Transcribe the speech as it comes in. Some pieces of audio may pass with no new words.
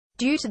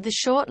Due to the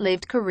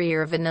short-lived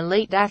career of an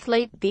elite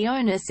athlete, the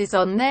onus is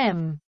on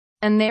them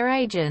and their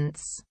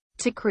agents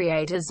to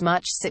create as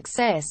much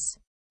success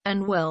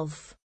and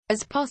wealth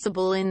as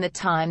possible in the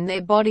time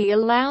their body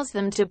allows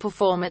them to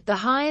perform at the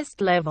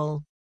highest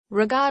level,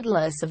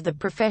 regardless of the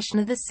profession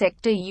or the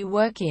sector you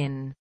work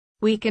in.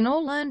 We can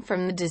all learn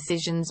from the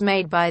decisions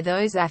made by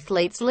those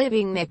athletes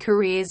living their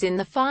careers in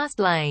the fast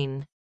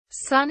lane.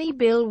 Sonny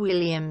Bill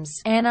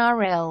Williams,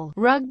 NRL,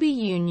 Rugby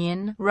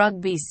Union,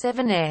 Rugby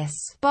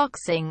Sevens,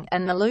 Boxing,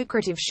 and the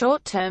lucrative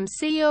short-term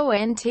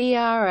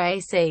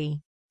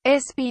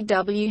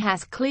CONTRACTSBW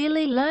has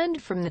clearly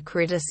learned from the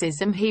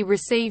criticism he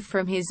received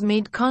from his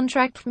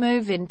mid-contract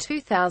move in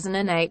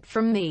 2008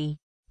 from the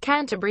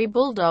Canterbury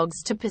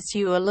Bulldogs to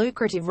pursue a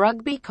lucrative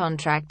rugby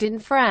contract in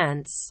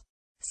France.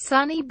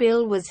 Sonny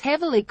Bill was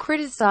heavily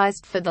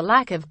criticised for the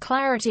lack of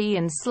clarity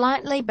and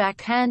slightly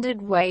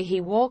backhanded way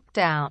he walked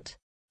out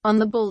on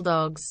the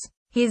Bulldogs,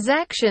 his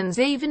actions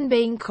even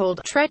being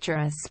called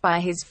treacherous by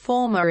his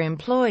former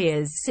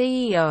employer's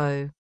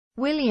CEO.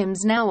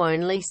 Williams now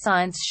only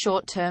signs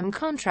short-term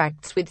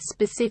contracts with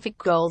specific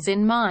goals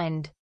in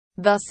mind,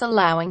 thus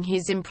allowing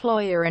his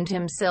employer and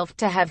himself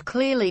to have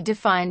clearly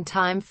defined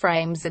time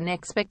frames and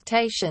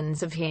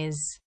expectations of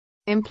his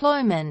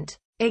employment.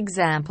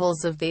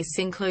 Examples of this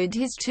include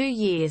his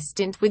 2-year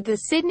stint with the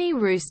Sydney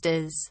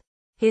Roosters,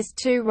 his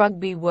 2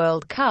 Rugby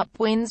World Cup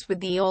wins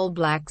with the All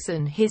Blacks,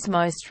 and his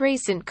most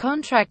recent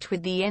contract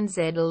with the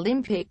NZ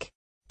Olympic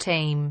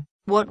team.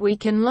 What we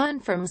can learn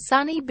from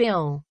Sonny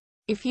Bill.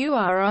 If you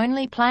are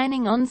only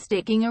planning on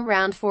sticking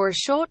around for a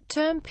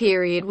short-term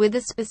period with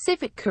a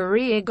specific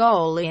career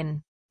goal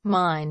in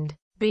mind,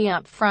 be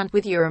upfront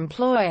with your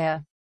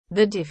employer.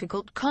 The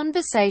difficult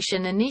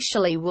conversation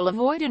initially will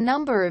avoid a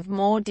number of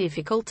more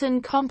difficult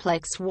and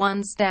complex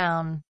ones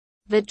down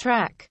the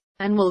track,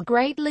 and will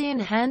greatly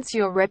enhance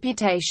your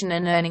reputation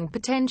and earning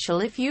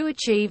potential if you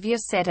achieve your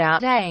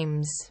set-out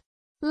aims.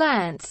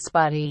 Lance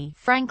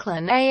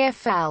Franklin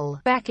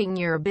AFL, backing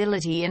your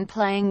ability and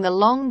playing the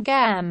long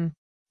game.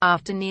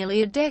 After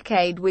nearly a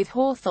decade with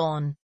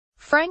Hawthorn,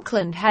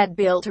 Franklin had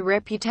built a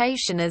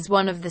reputation as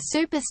one of the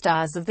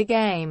superstars of the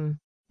game.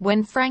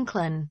 When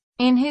Franklin,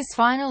 in his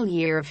final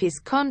year of his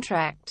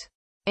contract,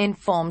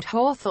 informed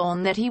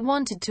Hawthorn that he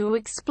wanted to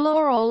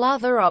explore all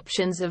other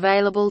options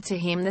available to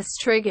him, this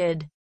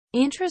triggered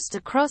interest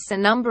across a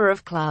number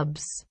of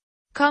clubs.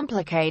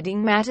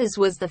 Complicating matters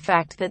was the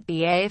fact that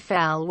the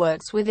AFL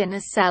works within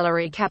a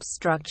salary cap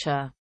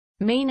structure,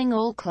 meaning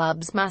all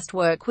clubs must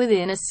work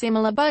within a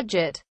similar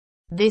budget.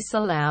 This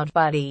allowed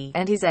Buddy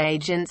and his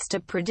agents to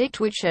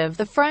predict which of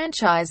the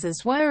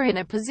franchises were in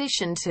a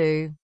position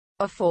to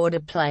afford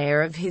a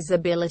player of his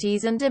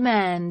abilities and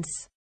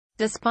demands.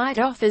 Despite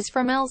offers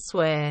from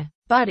elsewhere,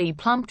 Buddy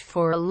plumped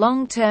for a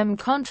long-term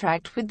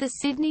contract with the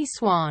Sydney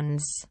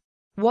Swans.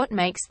 What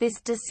makes this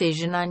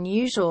decision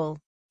unusual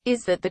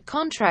is that the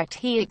contract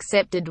he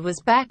accepted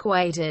was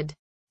back-weighted,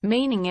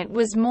 meaning it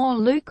was more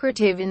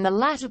lucrative in the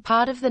latter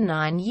part of the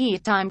 9-year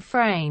time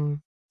frame.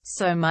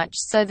 So much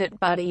so that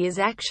Buddy is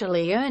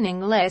actually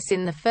earning less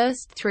in the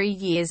first 3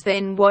 years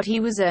than what he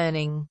was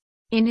earning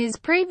in his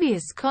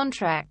previous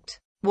contract.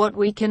 What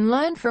we can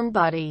learn from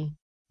Buddy.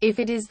 If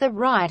it is the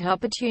right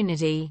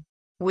opportunity,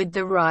 with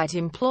the right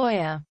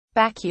employer,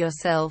 back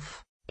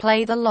yourself.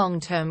 Play the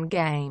long-term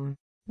game.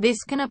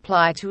 This can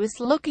apply to us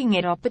looking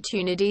at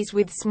opportunities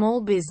with small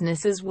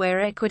businesses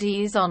where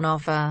equity is on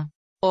offer,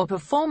 or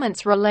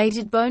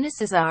performance-related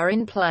bonuses are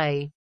in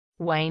play.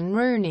 Wayne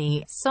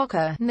Rooney,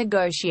 soccer,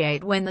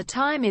 negotiate when the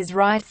time is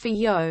right for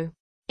you.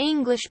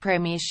 English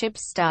Premiership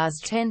stars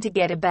tend to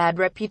get a bad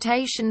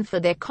reputation for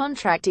their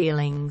contract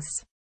dealings,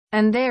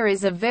 and there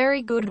is a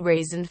very good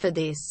reason for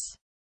this.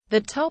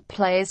 The top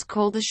players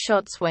call the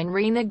shots when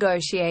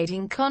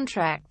renegotiating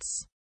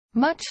contracts,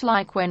 much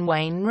like when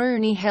Wayne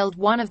Rooney held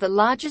one of the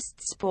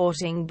largest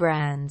sporting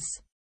brands,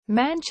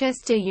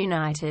 Manchester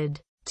United,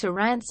 to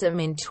ransom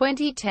in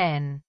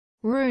 2010.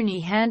 Rooney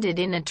handed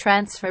in a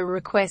transfer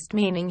request,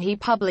 meaning he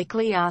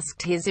publicly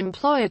asked his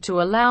employer to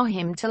allow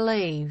him to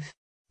leave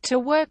to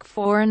work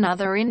for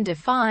another in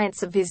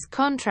defiance of his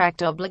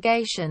contract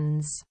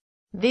obligations.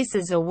 This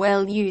is a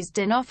well-used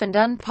and often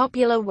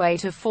unpopular way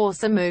to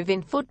force a move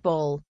in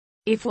football.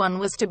 If one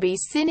was to be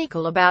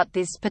cynical about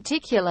this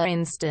particular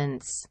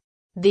instance,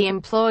 the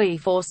employee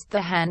forced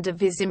the hand of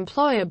his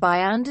employer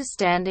by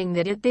understanding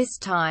that at this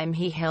time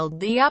he held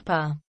the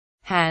upper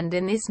hand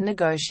in this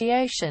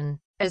negotiation,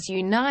 as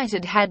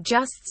United had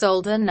just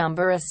sold a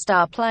number of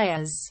star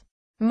players,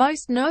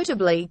 most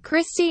notably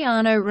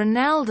Cristiano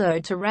Ronaldo,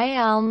 to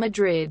Real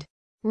Madrid.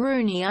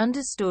 Rooney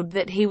understood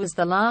that he was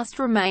the last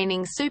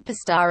remaining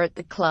superstar at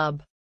the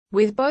club.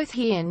 With both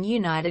he and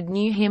United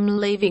knew him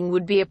leaving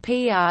would be a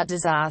PR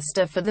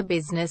disaster for the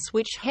business,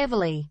 which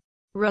heavily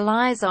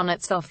relies on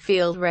its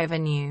off-field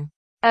revenue.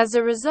 As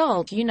a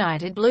result,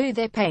 United blew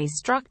their pay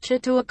structure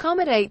to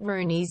accommodate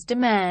Rooney's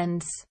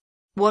demands.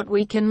 What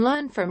we can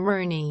learn from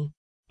Rooney.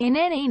 In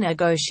any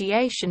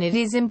negotiation, it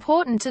is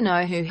important to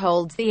know who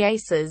holds the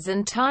aces,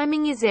 and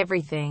timing is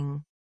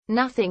everything.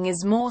 Nothing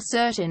is more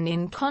certain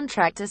in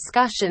contract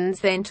discussions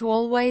than to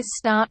always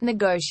start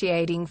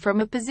negotiating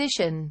from a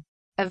position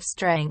of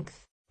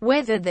strength.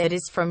 Whether that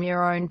is from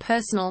your own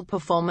personal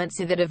performance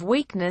or that of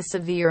weakness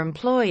of your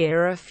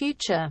employer or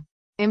future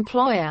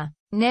employer.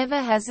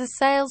 Never has a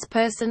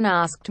salesperson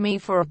asked me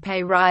for a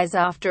pay rise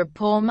after a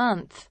poor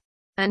month.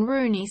 And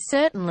Rooney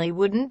certainly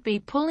wouldn't be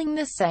pulling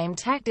the same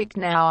tactic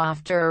now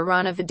after a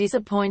run of a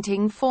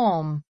disappointing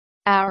form.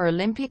 Our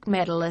Olympic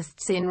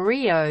medalists in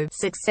Rio,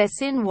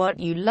 success in what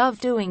you love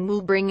doing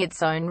will bring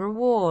its own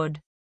reward.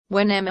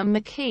 When Emma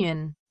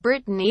McKeon,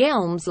 Brittany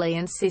Elmsley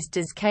and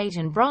sisters Kate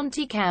and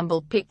Bronte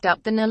Campbell picked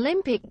up an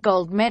Olympic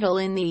gold medal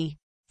in the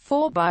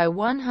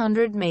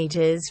 4x100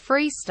 meters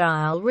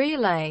freestyle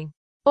relay,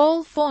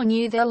 all four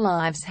knew their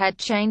lives had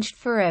changed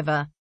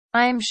forever.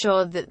 I am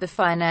sure that the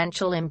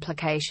financial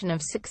implication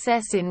of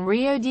success in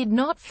Rio did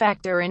not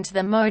factor into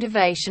the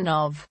motivation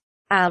of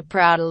our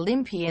proud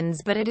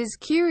Olympians, but it is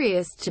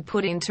curious to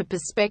put into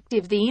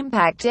perspective the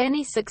impact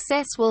any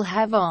success will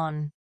have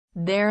on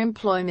their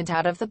employment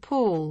out of the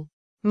pool.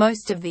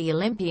 Most of the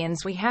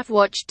Olympians we have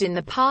watched in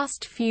the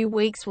past few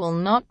weeks will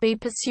not be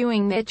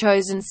pursuing their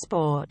chosen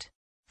sport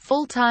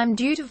full-time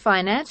due to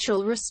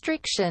financial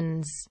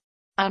restrictions.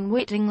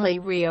 Unwittingly,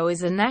 Rio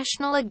is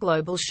a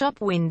global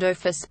shop window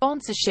for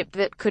sponsorship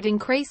that could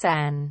increase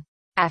an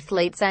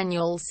athlete's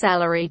annual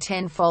salary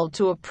tenfold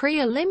to a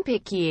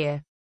pre-Olympic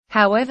year.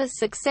 However,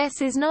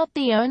 success is not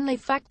the only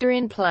factor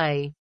in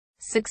play.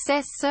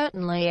 Success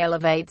certainly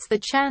elevates the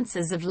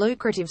chances of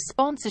lucrative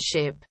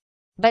sponsorship.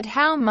 But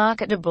how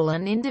marketable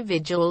an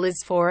individual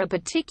is for a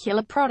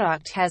particular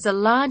product has a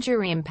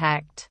larger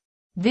impact.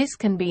 This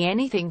can be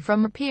anything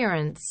from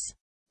appearance,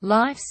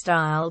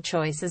 lifestyle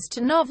choices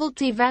to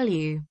novelty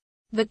value.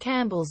 The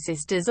Campbell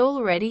sisters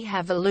already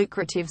have a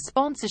lucrative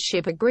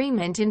sponsorship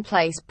agreement in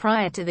place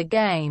prior to the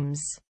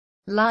Games,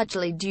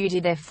 largely due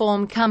to their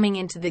form coming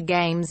into the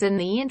Games and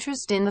the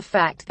interest in the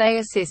fact they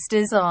are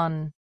sisters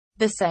on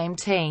the same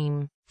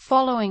team.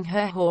 Following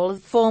her haul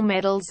of 4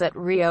 medals at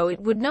Rio,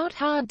 it would not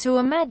hard to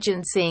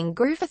imagine seeing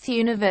Griffith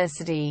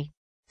University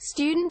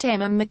student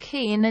Emma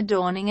McKeon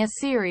adorning a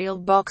cereal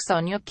box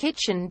on your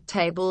kitchen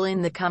table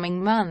in the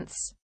coming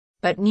months.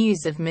 But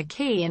news of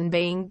McKeon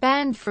being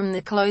banned from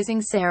the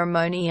closing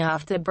ceremony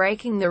after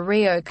breaking the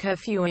Rio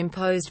curfew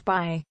imposed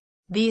by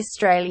the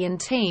Australian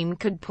team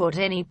could put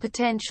any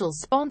potential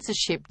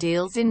sponsorship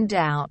deals in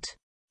doubt.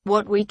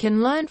 What we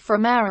can learn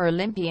from our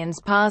Olympians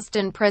past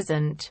and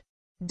present.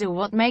 Do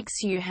what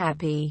makes you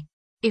happy.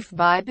 If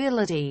by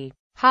ability,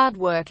 hard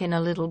work and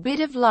a little bit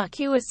of luck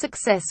you are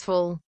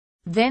successful,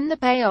 then the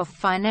payoff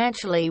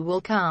financially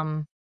will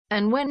come.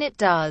 And when it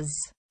does,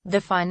 the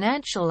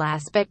financial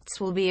aspects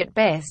will be at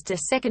best a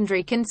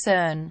secondary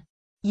concern.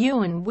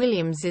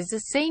 Williams is a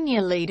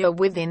senior leader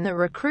within the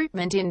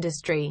recruitment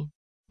industry.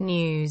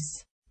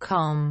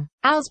 News.com.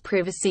 Our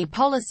privacy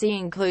policy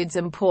includes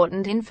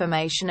important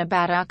information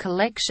about our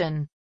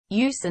collection,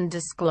 use and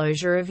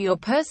disclosure of your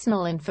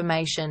personal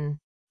information,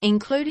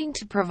 including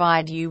to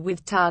provide you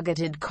with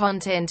targeted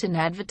content and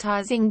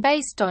advertising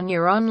based on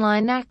your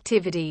online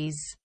activities.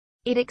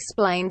 It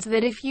explains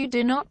that if you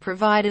do not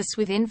provide us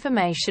with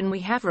information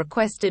we have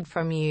requested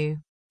from you,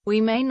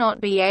 we may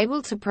not be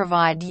able to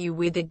provide you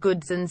with the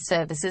goods and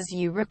services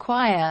you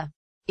require.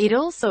 It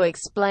also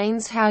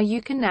explains how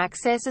you can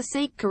access or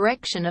seek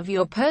correction of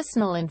your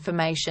personal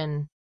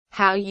information,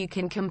 how you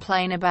can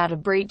complain about a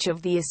breach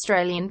of the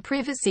Australian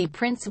privacy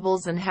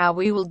principles, and how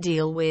we will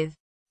deal with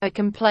a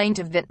complaint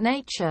of that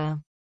nature.